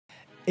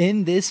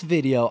In this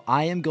video,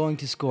 I am going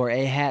to score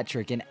a hat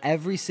trick in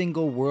every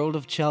single World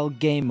of Chell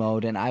game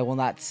mode, and I will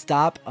not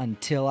stop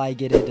until I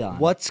get it done.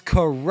 What's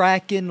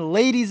crackin',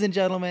 ladies and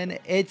gentlemen?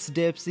 It's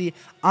Dipsy.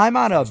 I'm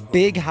on a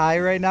big high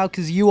right now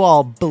because you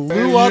all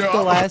blew up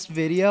the last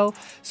video.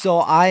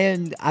 So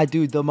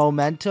dude, the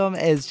momentum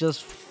is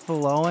just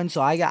flowing. So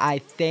I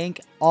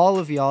thank all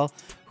of y'all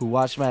who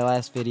watched my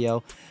last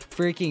video.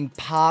 Freaking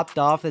popped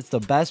off. It's the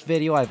best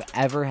video I've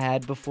ever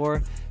had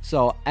before.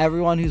 So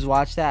everyone who's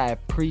watched that, I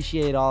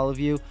appreciate all of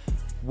you.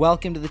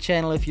 Welcome to the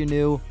channel if you're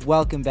new.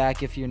 Welcome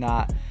back if you're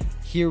not.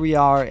 Here we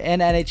are in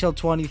NHL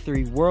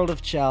 23 World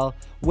of Chell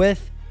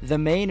with the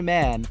main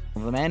man,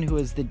 the man who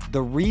is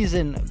the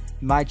reason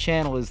my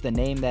channel is the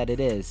name that it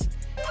is,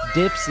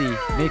 Dipsy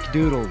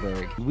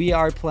McDoodleberg. We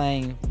are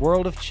playing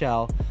World of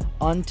Chell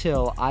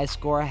until I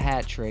score a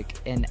hat trick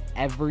in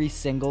every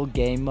single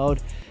game mode.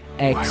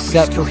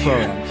 Except for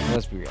Pro-Am.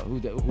 Let's be real.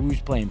 Who's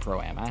playing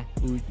Pro-Am, huh?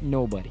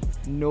 Nobody.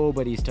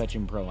 Nobody's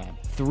touching Pro-Am.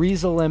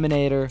 3's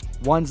Eliminator,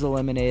 1's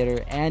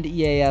Eliminator, and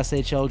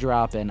EASHL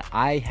drop-in.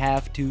 I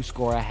have to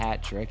score a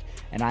hat trick,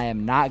 and I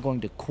am not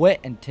going to quit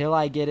until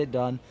I get it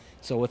done.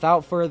 So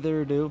without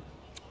further ado,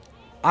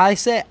 I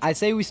say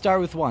we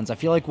start with 1's. I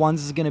feel like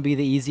 1's is going to be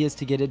the easiest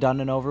to get it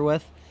done and over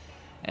with.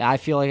 I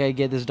feel like I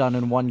get this done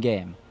in one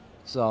game.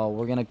 So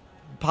we're going to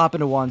pop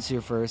into 1's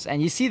here first,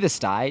 and you see the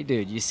sty,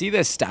 dude. You see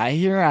the sty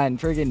here on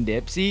friggin'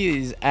 Dipsy?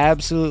 He's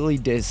absolutely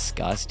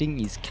disgusting.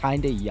 He's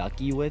kind of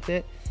yucky with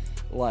it,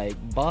 like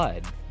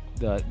bud.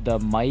 The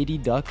Mighty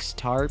Ducks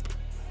tarp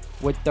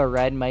with the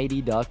red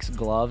Mighty Ducks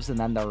gloves, and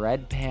then the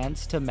red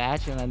pants to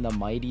match, and then the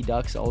Mighty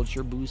Ducks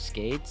Ultra Boost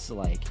skates.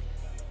 Like,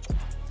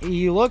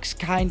 he looks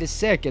kind of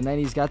sick, and then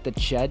he's got the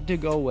Ched to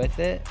go with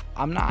it.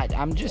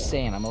 I'm just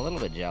saying, I'm a little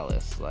bit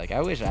jealous. Like,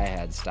 I wish I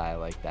had style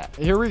like that.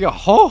 Here we go.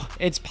 Oh,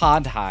 it's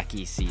pond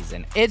hockey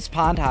season. It's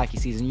pond hockey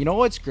season. You know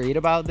what's great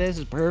about this?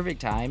 Is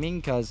perfect timing,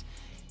 because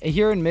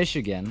here in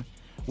Michigan,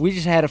 we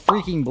just had a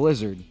freaking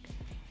blizzard.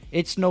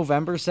 It's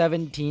November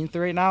 17th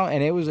right now,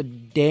 and it was a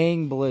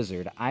dang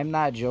blizzard. I'm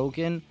not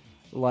joking.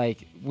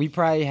 Like, we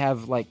probably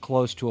have, like,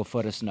 close to a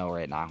foot of snow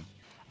right now.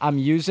 I'm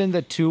using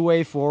the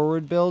two-way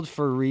forward build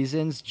for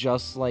reasons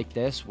just like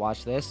this.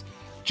 Watch this.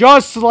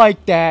 Just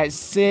like that.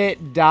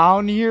 Sit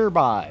down here,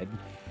 bud.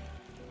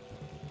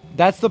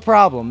 That's the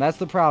problem. That's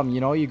the problem.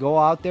 You know, you go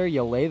out there,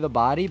 you lay the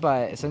body,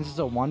 but since it's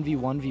a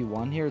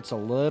 1v1v1 here, it's a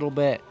little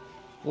bit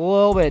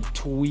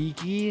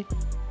tweaky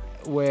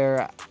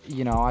where,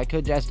 you know, I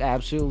could just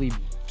absolutely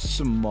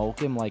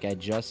smoke him like I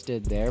just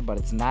did there, but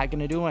it's not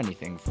going to do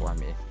anything for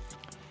me.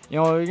 You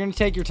know, you're going to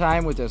take your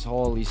time with this.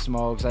 Holy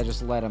smokes, I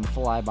just let him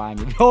fly by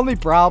me. The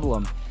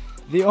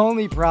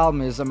only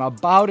problem is I'm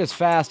about as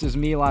fast as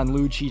Milan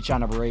Lucic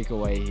on a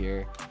breakaway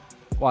here.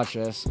 Watch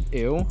this.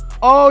 Ew.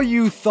 Oh,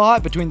 you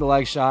thought between the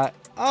leg shot.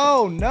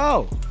 Oh,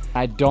 no.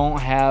 I don't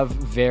have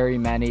very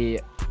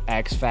many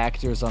X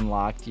Factors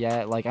unlocked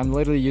yet. Like, I'm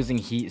literally using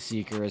Heat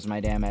Seeker as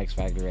my damn X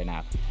Factor right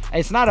now.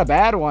 It's not a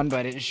bad one,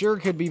 but it sure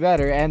could be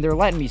better. And they're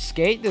letting me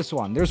skate this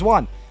one. There's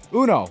one.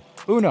 Uno.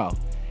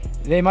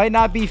 They might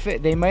not be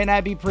fit. They might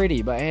not be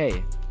pretty, but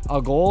hey,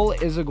 a goal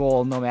is a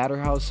goal, no matter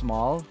how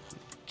small.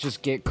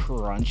 Just get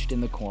crunched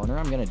in the corner.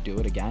 I'm gonna do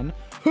it again.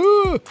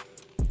 Oh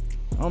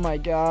my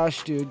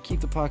gosh, dude!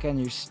 Keep the puck on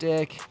your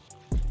stick.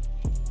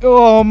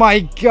 Oh my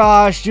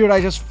gosh, dude!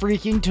 I just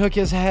freaking took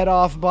his head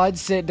off, bud.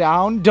 Sit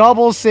down.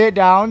 Double sit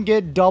down.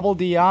 Get double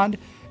Dion'd.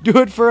 Do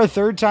it for a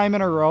third time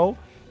in a row.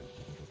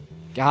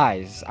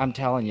 Guys, I'm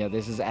telling you,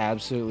 this is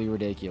absolutely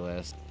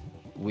ridiculous.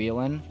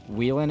 Wheeling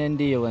and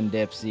dealing,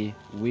 Dipsy.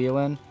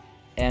 Wheeling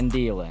and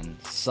dealing.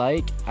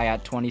 Psych. I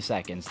got 20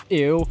 seconds.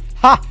 Ew.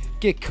 Ha!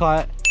 Get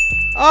cut.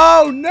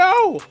 Oh,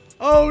 no!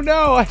 Oh,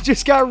 no! I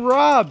just got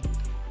robbed.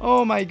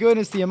 Oh, my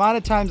goodness. The amount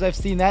of times I've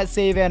seen that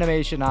save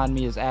animation on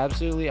me is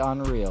absolutely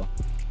unreal.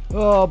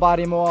 Oh,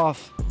 body him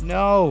off.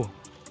 No.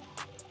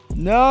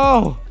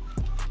 No.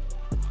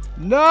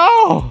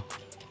 No.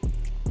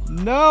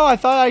 No, I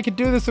thought I could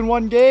do this in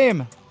one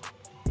game.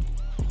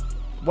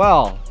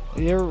 Well,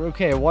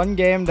 okay, one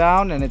game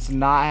down, and it's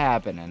not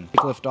happening.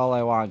 Lift all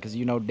I want, because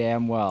you know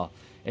damn well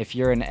if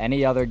you're in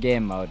any other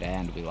game mode,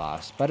 and we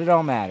lost. But it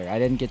don't matter. I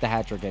didn't get the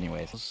hat trick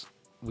anyways.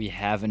 We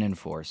have an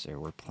enforcer.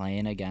 We're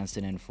playing against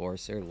an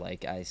enforcer.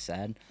 Like I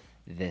said,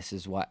 this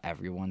is what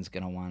everyone's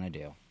going to want to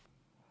do.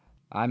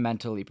 I'm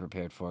mentally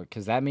prepared for it,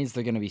 because that means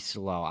they're going to be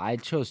slow. I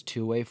chose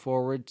two-way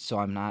forward, so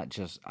I'm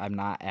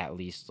not at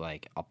least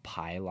like a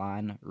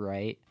pylon,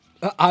 right?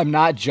 I'm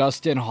not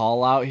Justin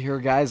Hall out here,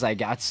 guys. I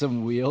got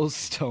some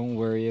wheels. Don't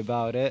worry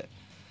about it.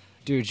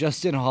 Dude,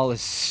 Justin Hall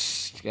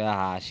is...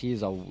 Gosh, he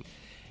is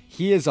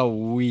a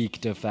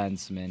weak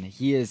defenseman.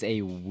 He is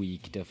a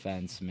weak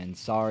defenseman.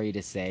 Sorry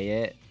to say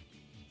it,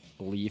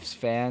 Leafs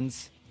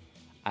fans.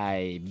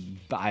 I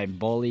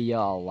bully you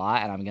a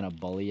lot, and I'm going to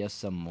bully you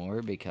some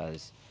more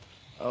because...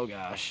 Oh,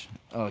 gosh.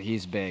 Oh,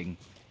 he's big.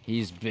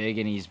 He's big,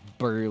 and he's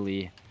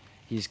burly.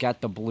 He's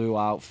got the blue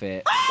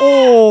outfit.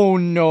 Oh,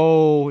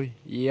 no.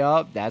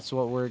 Yup, that's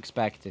what we're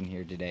expecting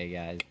here today,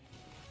 guys.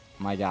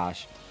 My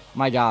gosh.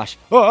 My gosh.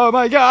 Oh,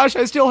 my gosh.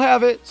 I still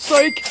have it.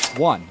 Psych.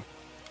 1.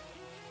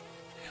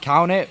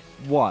 Count it.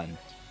 1.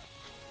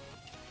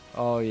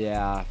 Oh,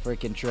 yeah.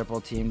 Freaking triple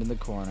teamed in the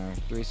corner.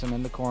 Threesome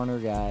in the corner,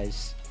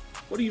 guys.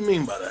 What do you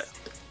mean by that?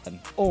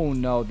 Oh,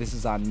 no. This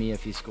is on me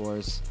if he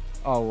scores.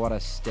 Oh, what a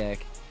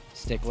stick.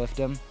 Stick lift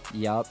him.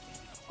 Yup.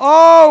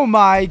 Oh,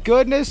 my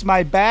goodness.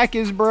 My back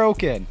is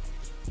broken.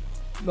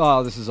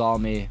 Oh, this is all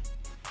me.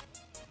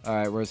 All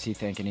right, where's he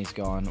thinking he's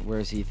going?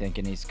 Where's he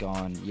thinking he's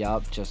going?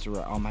 Yup, just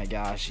oh my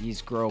gosh,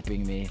 he's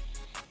groping me.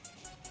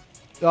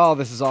 Oh,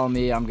 this is all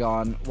me. I'm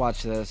gone.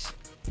 Watch this.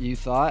 You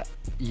thought?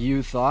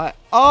 You thought?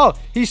 Oh,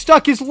 he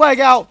stuck his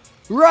leg out.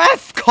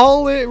 Ref,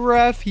 call it,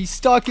 ref. He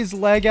stuck his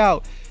leg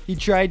out. He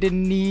tried to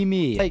knee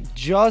me. Like,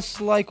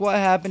 just like what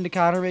happened to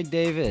Connor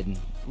McDavid.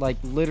 Like,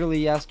 literally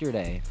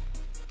yesterday.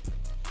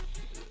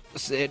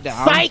 Sit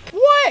down. Psych!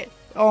 What?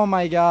 Oh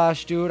my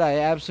gosh, dude. I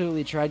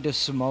absolutely tried to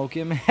smoke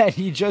him, and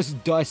he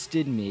just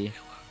dusted me.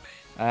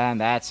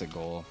 And that's a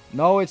goal.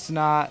 No, it's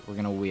not. We're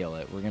going to wheel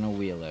it. We're going to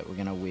wheel it. We're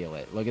going to wheel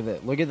it. Look at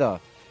that. Look at the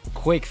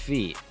quick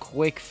feet.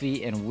 Quick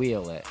feet and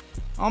wheel it.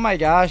 Oh my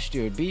gosh,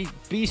 dude.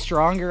 Be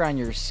stronger on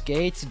your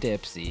skates,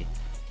 Dipsy.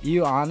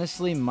 You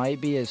honestly might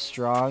be as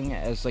strong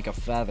as like a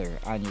feather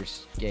on your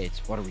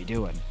skates. What are we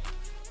doing?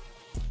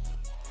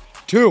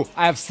 2.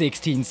 I have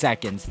 16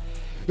 seconds.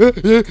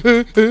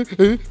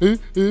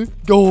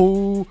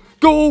 Go.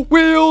 Go.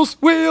 Wheels.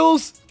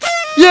 Wheels.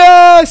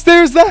 Yes.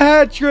 There's the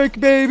hat trick,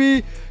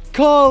 baby.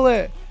 Call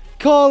it.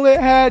 Call it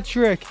hat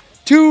trick.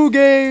 2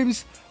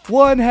 games.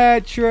 1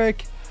 hat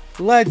trick.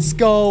 Let's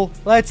go.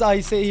 Let's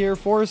ice it here.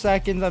 4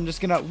 seconds. I'm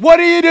just gonna. What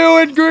are you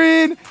doing,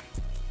 Green?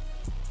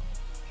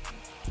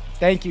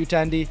 Thank you,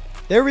 Tendy.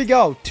 There we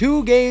go.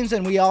 2 games,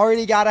 and we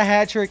already got a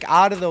hat trick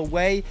out of the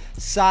way.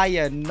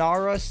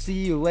 Sayonara.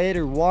 See you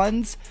later,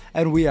 ones.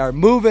 And we are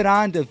moving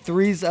on to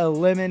 3's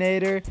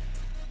eliminator.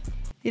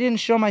 He didn't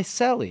show my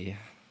celly.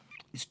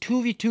 It's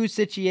 2v2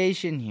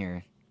 situation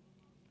here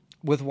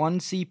with 1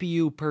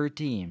 CPU per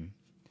team.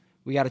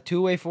 We got a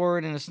 2-way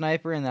forward and a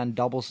sniper, and then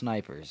double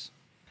snipers.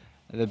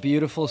 The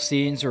beautiful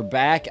scenes. We're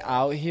back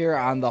out here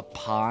on the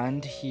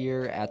pond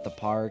here at the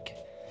park.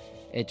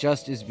 It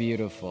just is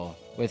beautiful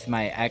with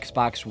my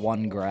Xbox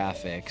One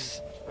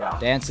graphics.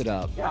 Dance it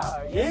up.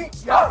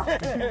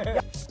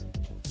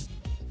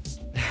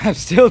 I'm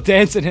still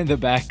dancing in the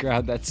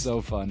background. That's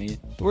so funny.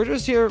 We're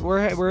just here.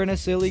 We're in a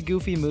silly,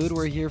 goofy mood.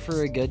 We're here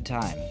for a good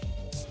time.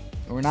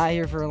 We're not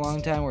here for a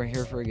long time. We're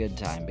here for a good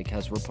time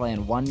because we're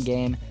playing 1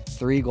 game,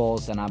 3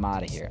 goals, and I'm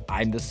out of here.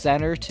 I'm the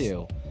center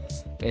too.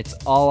 It's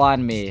all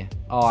on me.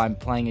 Oh, I'm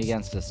playing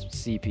against a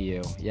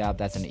CPU. Yeah,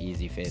 that's an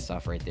easy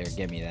face-off right there.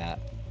 Give me that.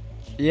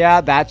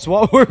 Yeah, that's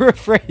what we're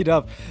afraid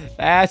of.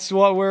 That's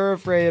what we're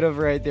afraid of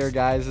right there,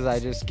 guys, is I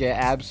just get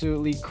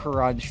absolutely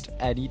crunched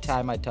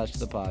anytime I touch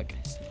the puck.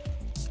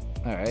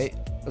 All right,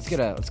 let's get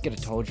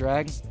a toe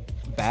drag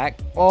back.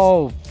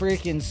 Oh,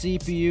 freaking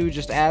CPU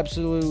just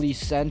absolutely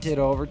sent it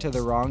over to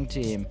the wrong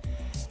team.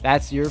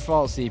 That's your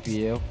fault,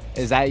 CPU.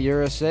 Is that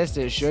your assist?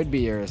 It should be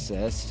your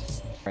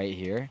assist. Right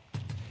here.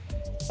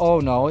 Oh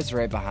no, it's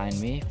right behind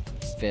me.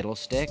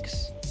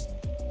 Fiddlesticks.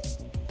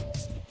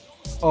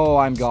 Oh,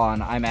 I'm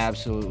gone. I'm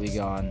absolutely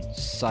gone.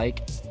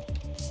 Psych.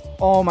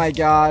 Oh my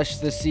gosh,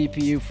 the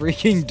CPU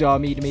freaking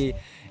dummied me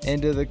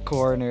into the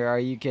corner. Are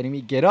you kidding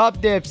me? Get up,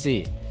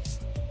 Dipsy.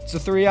 It's a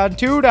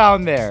 3-on-2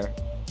 down there.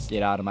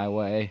 Get out of my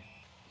way.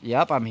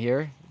 Yep, I'm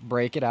here.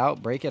 Break it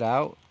out. Break it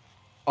out.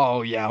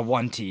 Oh, yeah,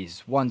 1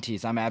 tease. 1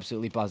 tease. I'm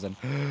absolutely buzzing.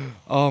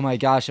 Oh my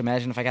gosh,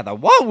 imagine if I got the...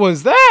 What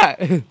was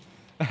that?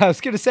 I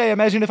was going to say,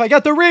 imagine if I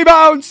got the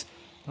rebounds.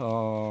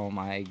 Oh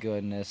my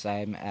goodness,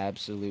 I'm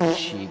absolute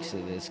cheeks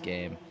of this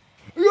game.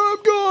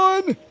 I'm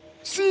gone!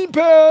 Scene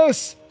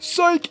pass!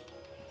 Psych!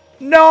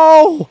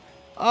 No!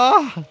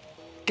 Ah!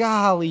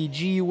 Golly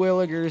gee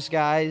willigers,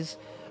 guys.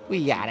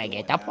 We gotta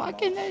get the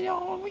puck in the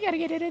zone. We gotta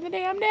get it in the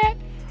damn net.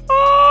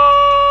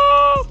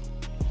 Oh!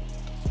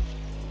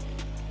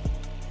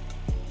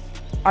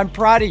 I'm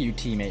proud of you,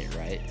 teammate,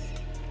 right?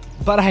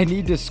 But I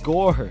need to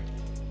score.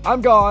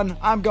 I'm gone.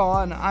 I'm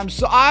gone. I'm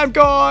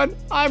gone.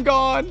 I'm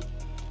gone.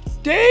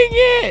 Dang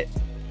it!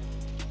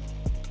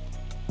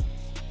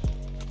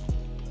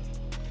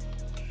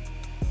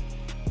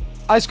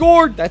 I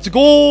scored! That's a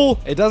goal!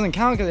 It doesn't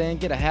count because I didn't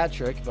get a hat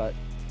trick, but...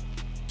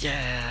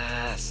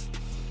 Yes!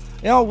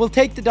 You know, we'll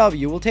take the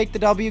W. We'll take the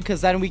W because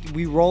then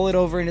we roll it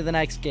over into the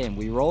next game.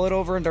 We roll it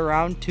over into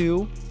round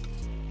 2.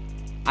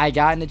 I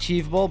got an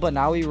achievable, but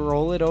now we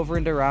roll it over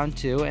into round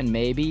 2, and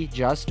maybe,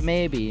 just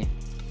maybe,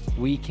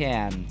 we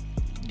can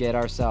get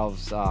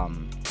ourselves, you know...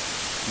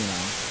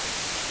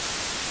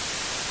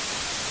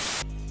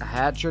 a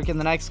hat trick in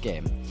the next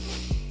game.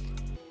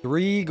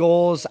 3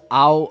 goals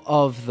out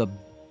of the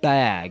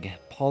bag.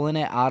 Pulling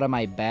it out of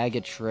my bag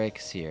of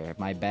tricks here.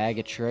 My bag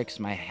of tricks,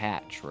 my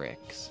hat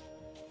tricks.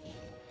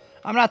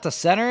 I'm not the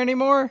center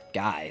anymore?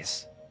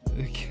 Guys.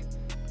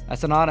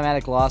 That's an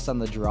automatic loss on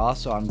the draw,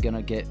 so I'm going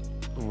to get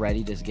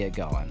ready to get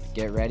going.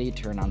 Get ready,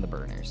 turn on the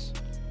burners.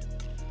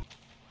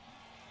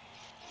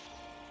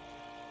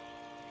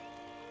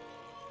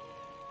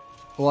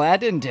 Well,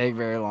 that didn't take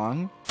very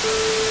long.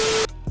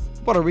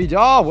 What are we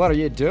doing? Oh, what are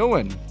you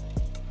doing?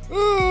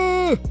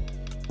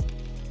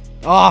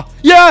 Ah,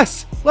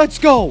 yes! Let's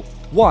go!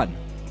 One.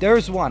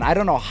 There's one. I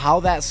don't know how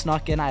that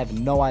snuck in. I have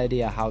no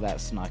idea how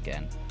that snuck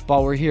in.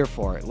 But we're here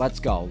for it. Let's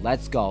go.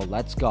 Let's go.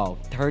 Let's go.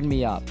 Turn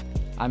me up.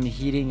 I'm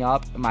heating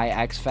up. My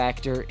X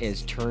Factor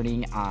is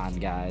turning on,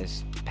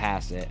 guys.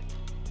 Pass it.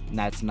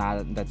 That's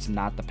not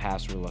the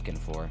pass we're looking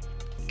for.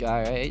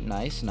 All right.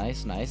 Nice,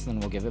 nice, nice. Then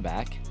we'll give it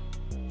back.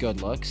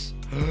 Good looks.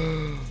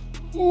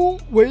 Oh,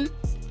 wait.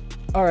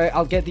 All right,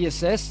 I'll get the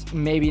assist.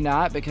 Maybe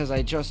not, because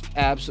I just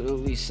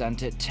absolutely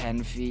sent it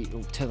 10 feet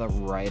to the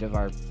right of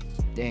our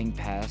dang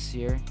pass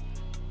here.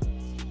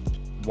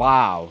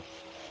 Wow.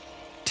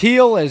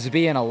 Teal is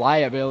being a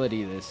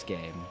liability this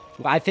game.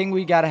 I think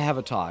we got to have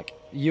a talk.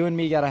 You and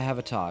me got to have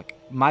a talk.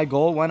 My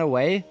goal went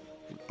away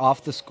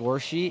off the score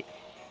sheet,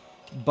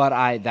 but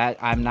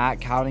I'm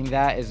not counting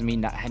that as me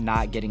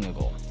not getting a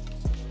goal.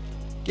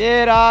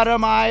 Get out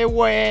of my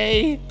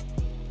way.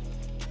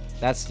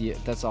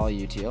 That's all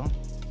you, Teal.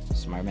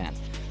 Smart man.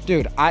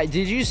 Dude,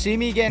 did you see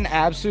me getting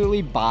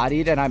absolutely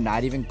bodied and I'm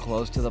not even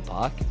close to the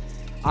puck?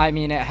 I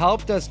mean, it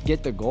helped us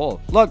get the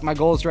goal. Look, my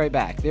goal's right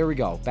back. There we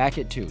go. Back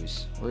at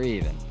 2s. We're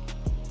even.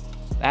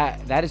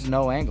 That is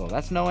no angle.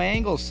 That's no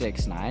angle,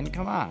 6'9".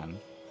 Come on.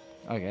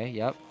 Okay,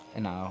 yep.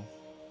 And now.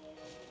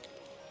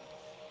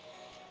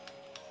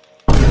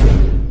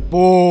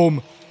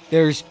 Boom.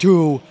 There's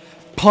 2.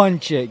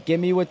 Punch it. Get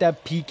me with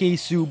that PK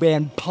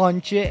Subban.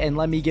 Punch it and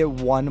let me get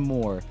one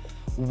more.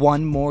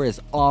 One more is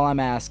all I'm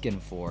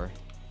asking for.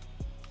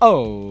 Oh.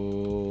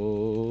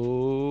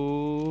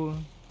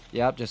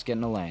 Yep, just get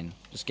in the lane.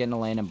 Just get in the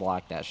lane and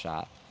block that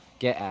shot.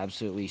 Get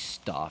absolutely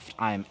stuffed.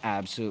 I am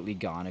absolutely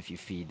gone if you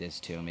feed this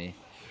to me.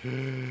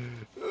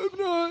 I'm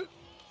not.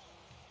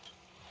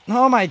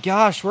 Oh my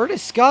gosh, we're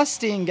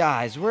disgusting,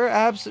 guys.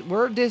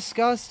 We're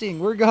disgusting.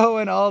 We're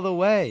going all the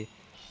way.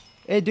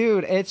 Hey,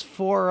 dude, it's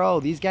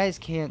 4-0. These guys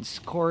can't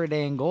score a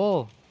dang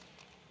goal.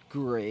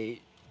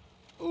 Great.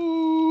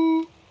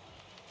 Ooh.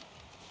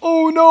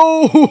 Oh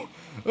no!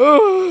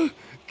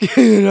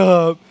 Get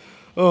up.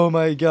 Oh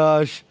my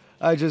gosh.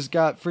 I just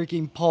got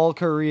freaking Paul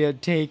Correa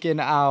taken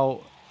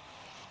out.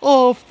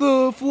 Off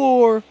the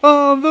floor,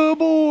 on the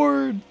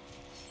board.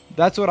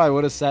 That's what I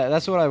would have said.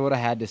 That's what I would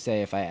have had to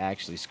say if I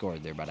actually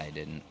scored there, but I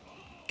didn't.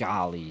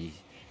 Golly.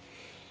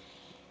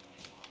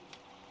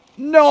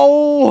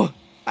 No!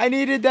 I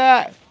needed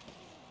that.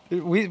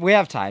 We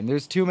have time.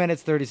 There's 2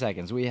 minutes, 30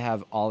 seconds. We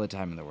have all the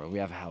time in the world. We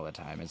have hella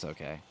time. It's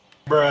okay.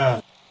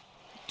 Bruh.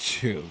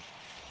 Dude,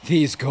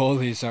 these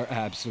goalies are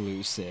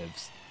absolute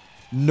sieves.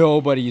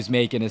 Nobody's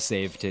making a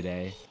save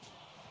today.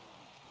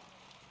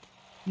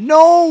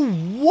 No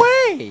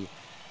way!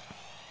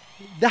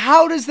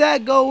 How does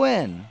that go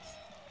in?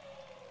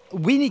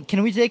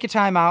 Can we take a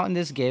timeout in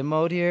this game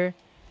mode here?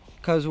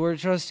 Because we're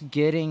just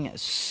getting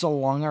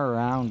slung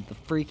around the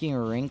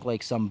freaking rink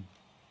like some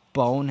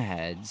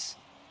boneheads.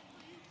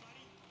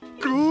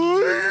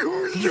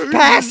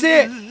 Pass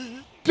it!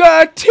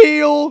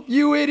 Teal,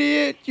 you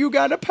idiot! You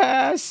gotta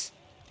pass!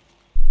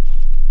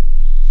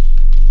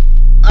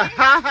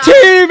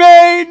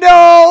 Teammate,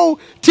 no!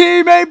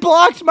 Teammate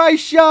blocked my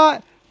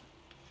shot!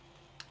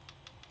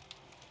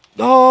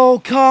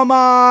 Oh, come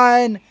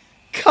on!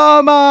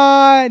 Come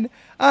on!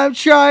 I'm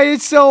trying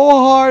so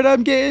hard,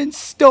 I'm getting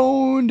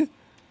stoned!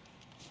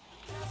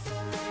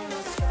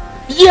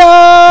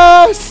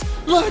 Yes!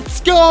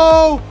 Let's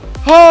go!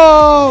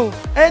 Oh!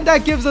 And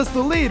that gives us the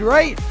lead,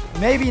 right?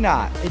 Maybe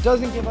not. It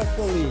doesn't give us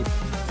the lead.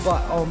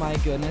 But, oh my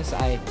goodness,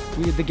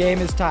 the game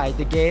is tied.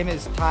 The game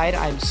is tied.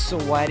 I'm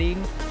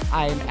sweating.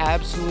 I am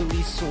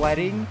absolutely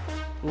sweating.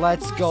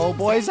 Let's go,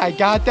 boys. I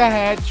got the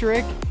hat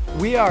trick.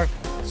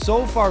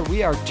 So far,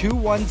 we are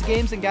 2-1s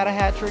games and got a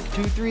hat trick.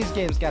 2-3s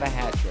games got a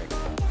hat trick.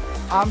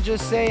 I'm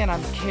just saying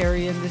I'm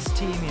carrying this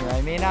team here.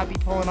 I may not be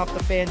pulling up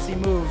the fancy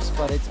moves,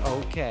 but it's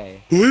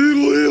okay.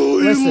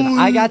 Listen,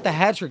 I got the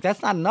hat trick.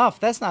 That's not enough.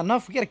 That's not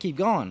enough. We got to keep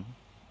going.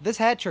 This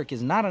hat trick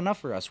is not enough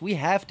for us. We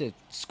have to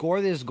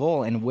score this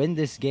goal and win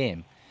this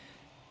game.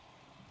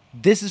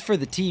 This is for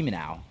the team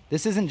now.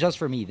 This isn't just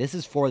for me. This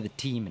is for the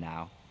team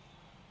now.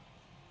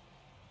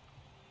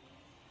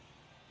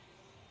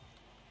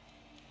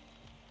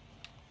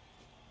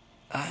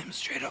 I'm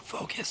straight up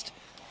focused.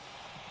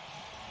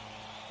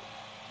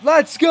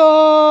 Let's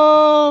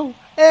go!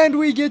 And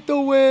we get the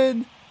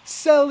win.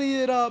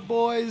 Selly it up,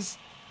 boys.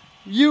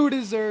 You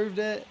deserved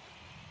it.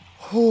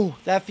 Whew,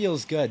 that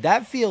feels good.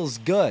 That feels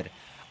good.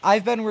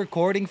 I've been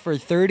recording for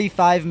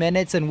 35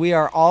 minutes and we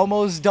are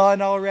almost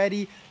done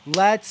already.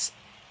 Let's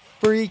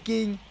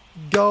freaking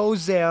go,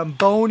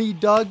 Zamboni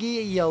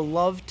Dougie. You'll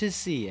love to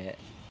see it.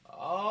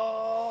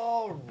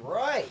 All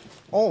right.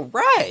 All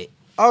right.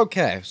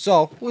 Okay,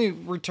 so we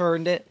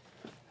returned it.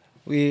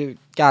 We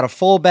got a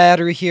full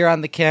battery here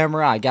on the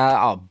camera. I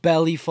got a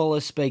belly full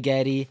of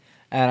spaghetti.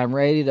 And I'm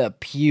ready to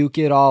puke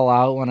it all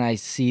out when I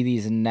see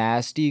these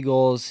nasty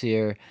goals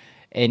here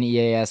in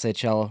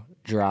EASHL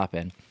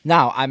dropping.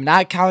 Now, I'm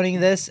not counting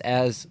this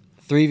as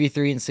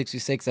 3v3 and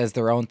 6v6 as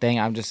their own thing.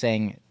 I'm just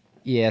saying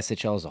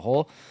EASHL as a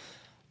whole.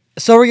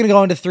 So we're going to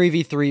go into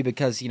 3v3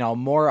 because, you know,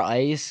 more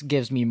ice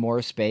gives me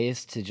more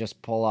space to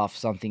just pull off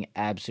something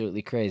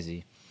absolutely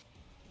crazy.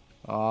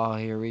 Oh,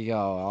 here we go.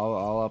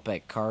 All up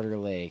at Carter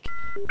Lake.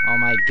 Oh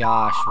my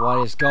gosh,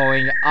 what is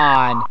going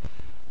on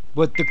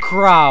with the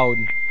crowd?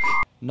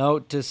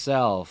 Note to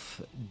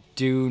self,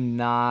 do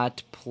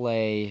not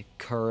play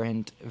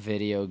current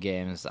video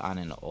games on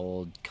an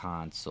old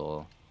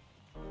console.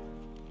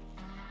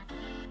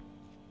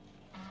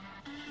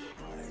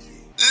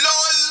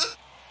 LOL!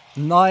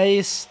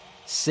 Nice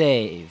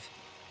save.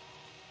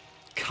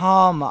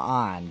 Come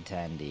on,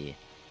 Tendy.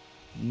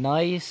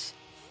 Nice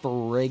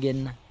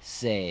friggin'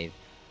 save.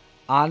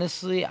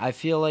 Honestly, I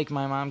feel like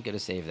my mom could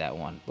have saved that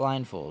one.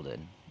 Blindfolded.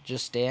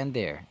 Just stand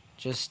there.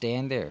 Just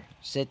stand there.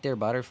 Sit there,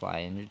 butterfly,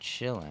 and you're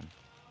chilling.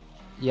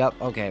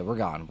 Yep, okay, we're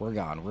gone. We're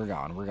gone. We're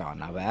gone. We're gone.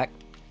 Now back.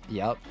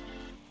 Yep.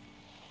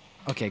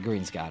 Okay,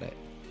 green's got it.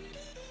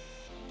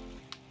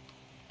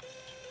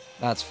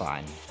 That's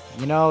fine.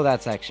 You know,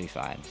 that's actually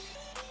fine.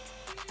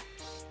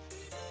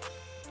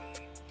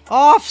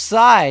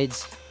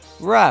 Offsides?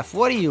 Ref,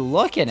 what are you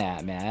looking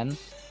at, man?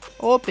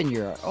 Open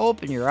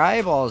your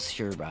eyeballs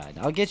here, bud.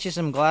 I'll get you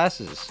some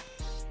glasses.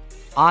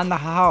 On the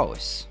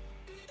house.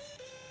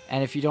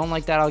 And if you don't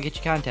like that, I'll get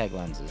you contact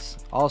lenses.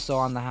 Also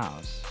on the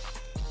house.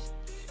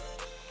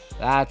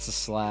 That's a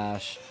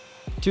slash.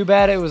 Too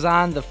bad it was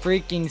on the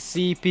freaking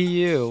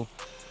CPU.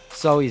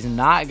 So he's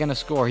not gonna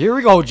score. Here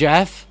we go,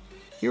 Jeff.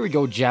 Here we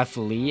go, Jeff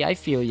Lee. I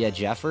feel ya,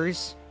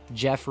 Jeffers.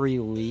 Jeffrey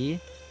Lee.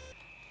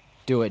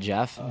 Do it,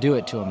 Jeff. Do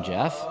it to him,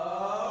 Jeff.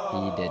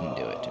 He didn't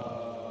do it to him.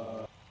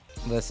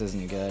 This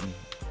isn't good.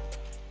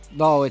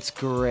 Oh, it's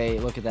great.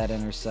 Look at that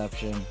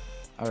interception.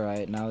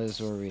 Alright, now this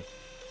is where we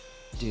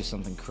do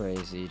something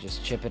crazy.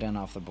 Just chip it in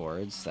off the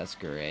boards. That's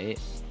great.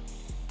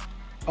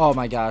 Oh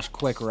my gosh,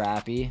 quick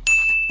rappy.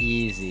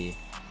 Easy.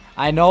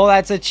 I know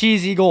that's a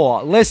cheesy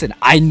goal. Listen,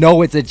 I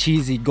know it's a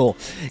cheesy goal.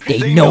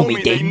 They know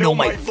me. They know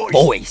my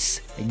voice.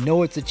 I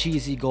know it's a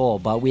cheesy goal,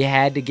 but we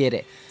had to get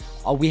it.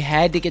 We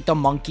had to get the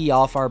monkey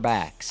off our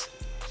backs.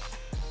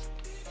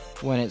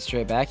 Win it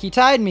straight back. He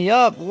tied me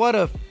up. What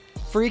a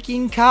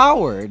freaking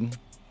coward.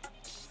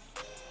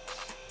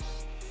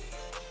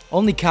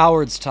 Only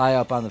cowards tie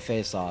up on the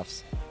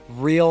face-offs.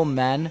 Real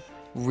men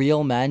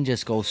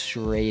just go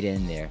straight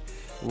in there.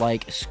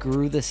 Like,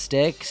 screw the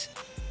sticks.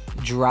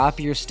 Drop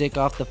your stick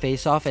off the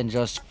face-off and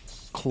just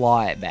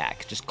claw it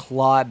back. Just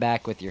claw it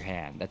back with your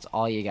hand. That's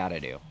all you gotta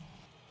do.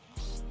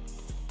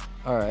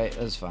 Alright,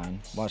 that's fine.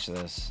 Watch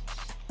this.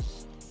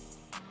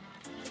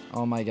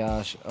 Oh my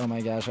gosh. Oh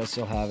my gosh, I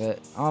still have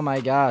it. Oh my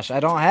gosh,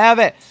 I don't have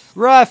it.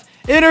 Ref,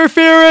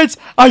 interference!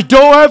 I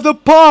don't have the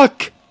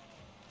puck!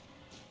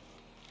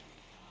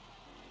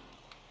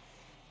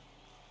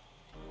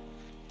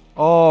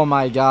 Oh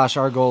my gosh,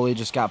 our goalie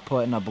just got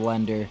put in a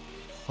blender.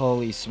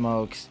 Holy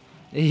smokes.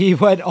 He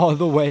went all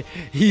the way.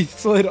 He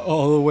slid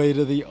all the way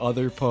to the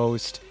other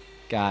post.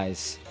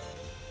 Guys.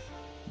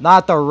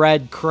 Not the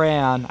red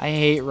crayon. I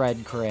hate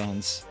red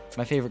crayons.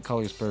 My favorite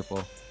color is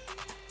purple.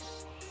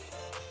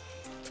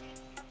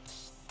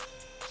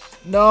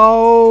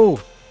 No!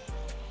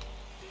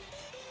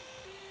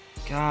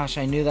 Gosh,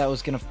 I knew that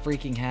was gonna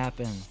freaking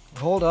happen.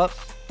 Hold up.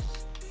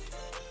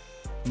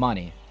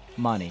 Money.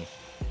 Money.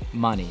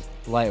 Money.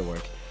 Light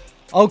work.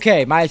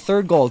 Okay, my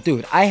third goal.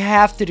 Dude, I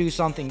have to do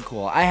something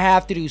cool. I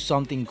have to do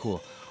something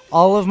cool.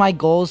 All of my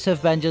goals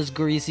have been just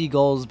greasy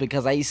goals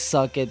because I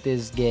suck at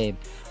this game.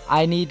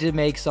 I need to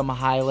make some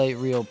highlight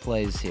reel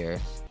plays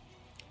here.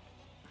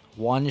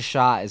 One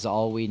shot is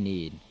all we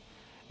need.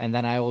 And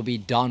then I will be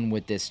done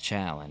with this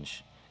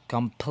challenge.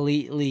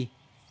 Completely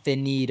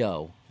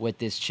finito with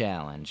this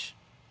challenge.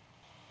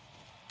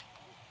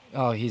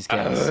 Oh, he's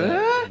getting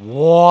sick.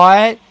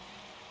 What?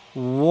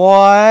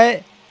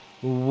 What?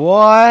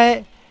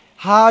 What?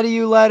 How do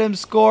you let him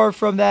score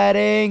from that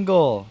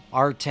angle?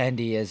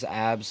 Artendi is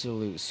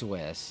absolute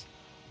Swiss.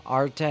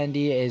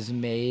 Artendi is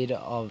made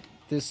of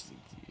this.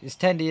 This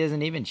Tendi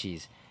isn't even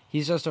cheese.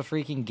 He's just a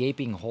freaking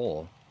gaping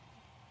hole.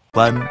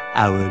 1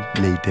 hour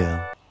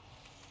later.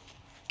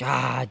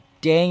 God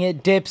dang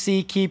it,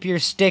 Dipsy. Keep your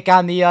stick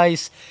on the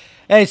ice.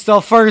 It's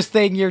the first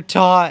thing you're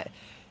taught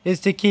is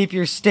to keep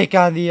your stick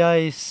on the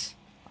ice.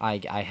 I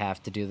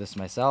have to do this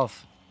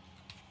myself.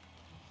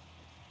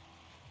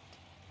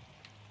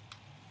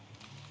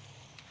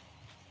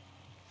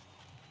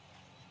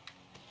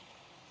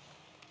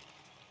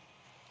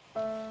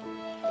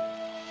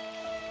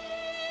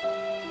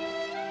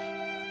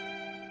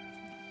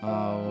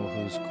 Oh,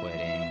 who's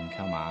quitting?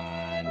 Come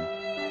on.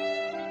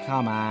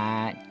 Come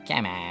on.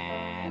 Come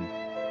on.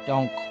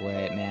 Don't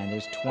quit, man.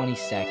 There's 20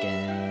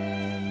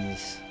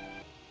 seconds.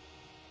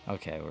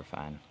 Okay, we're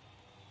fine.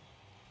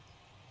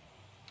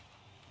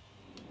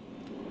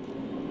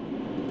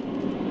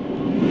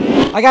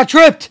 I got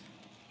tripped!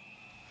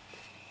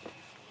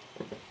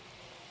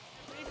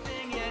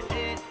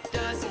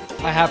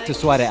 I have to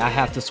sweat it. I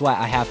have to sweat.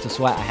 I have to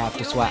sweat. I have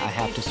to sweat. I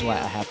have to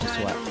sweat. I have to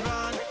sweat.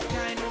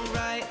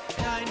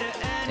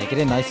 Take it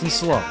in nice and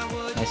slow.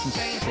 Nice and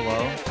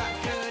slow.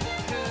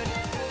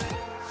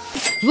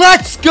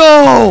 Let's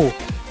go!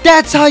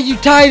 That's how you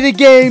tie the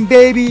game,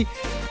 baby.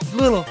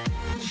 Little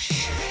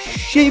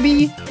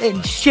shimmy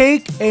and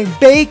shake and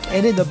bake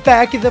and in the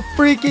back of the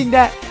freaking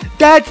net.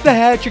 That's the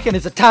hat trick, and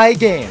it's a tie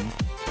game.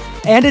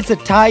 And it's a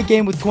tie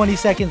game with 20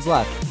 seconds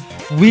left.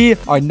 We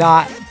are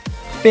not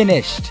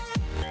finished.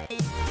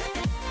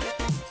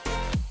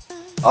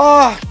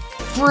 Oh,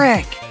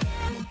 frick.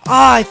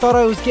 Ah, I thought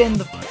I was getting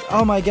the...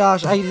 Oh my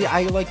gosh,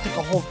 I like took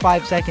a whole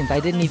 5 seconds. I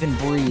didn't even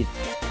breathe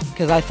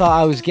because I thought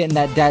I was getting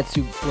that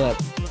Datsu flip.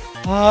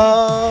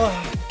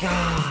 Oh,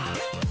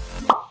 God.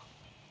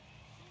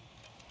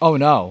 Oh,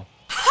 no.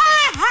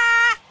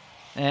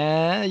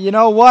 You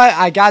know what?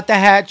 I got the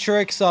hat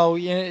trick, so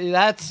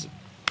that's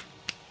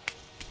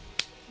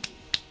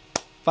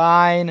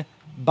fine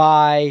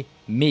by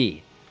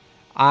me.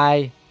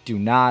 I do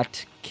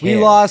not care.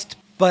 We lost,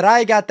 but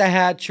I got the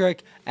hat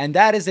trick, and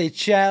that is a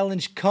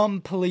challenge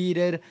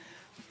completed.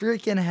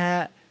 Freaking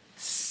hat.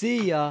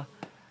 See ya.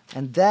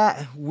 And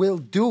that will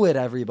do it,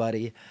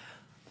 everybody.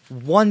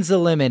 1's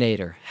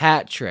eliminator,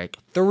 hat trick.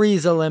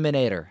 3's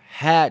eliminator,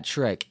 hat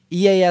trick.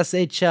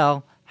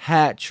 EASHL,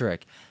 hat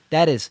trick.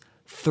 That is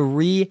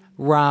 3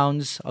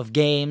 rounds of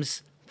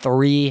games,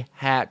 3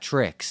 hat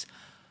tricks.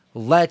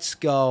 Let's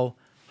go.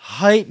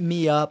 Hype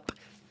me up.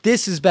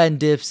 This has been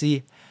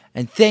Dipsy,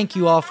 and thank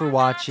you all for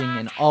watching,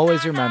 and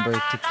always remember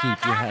to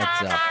keep your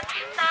heads up.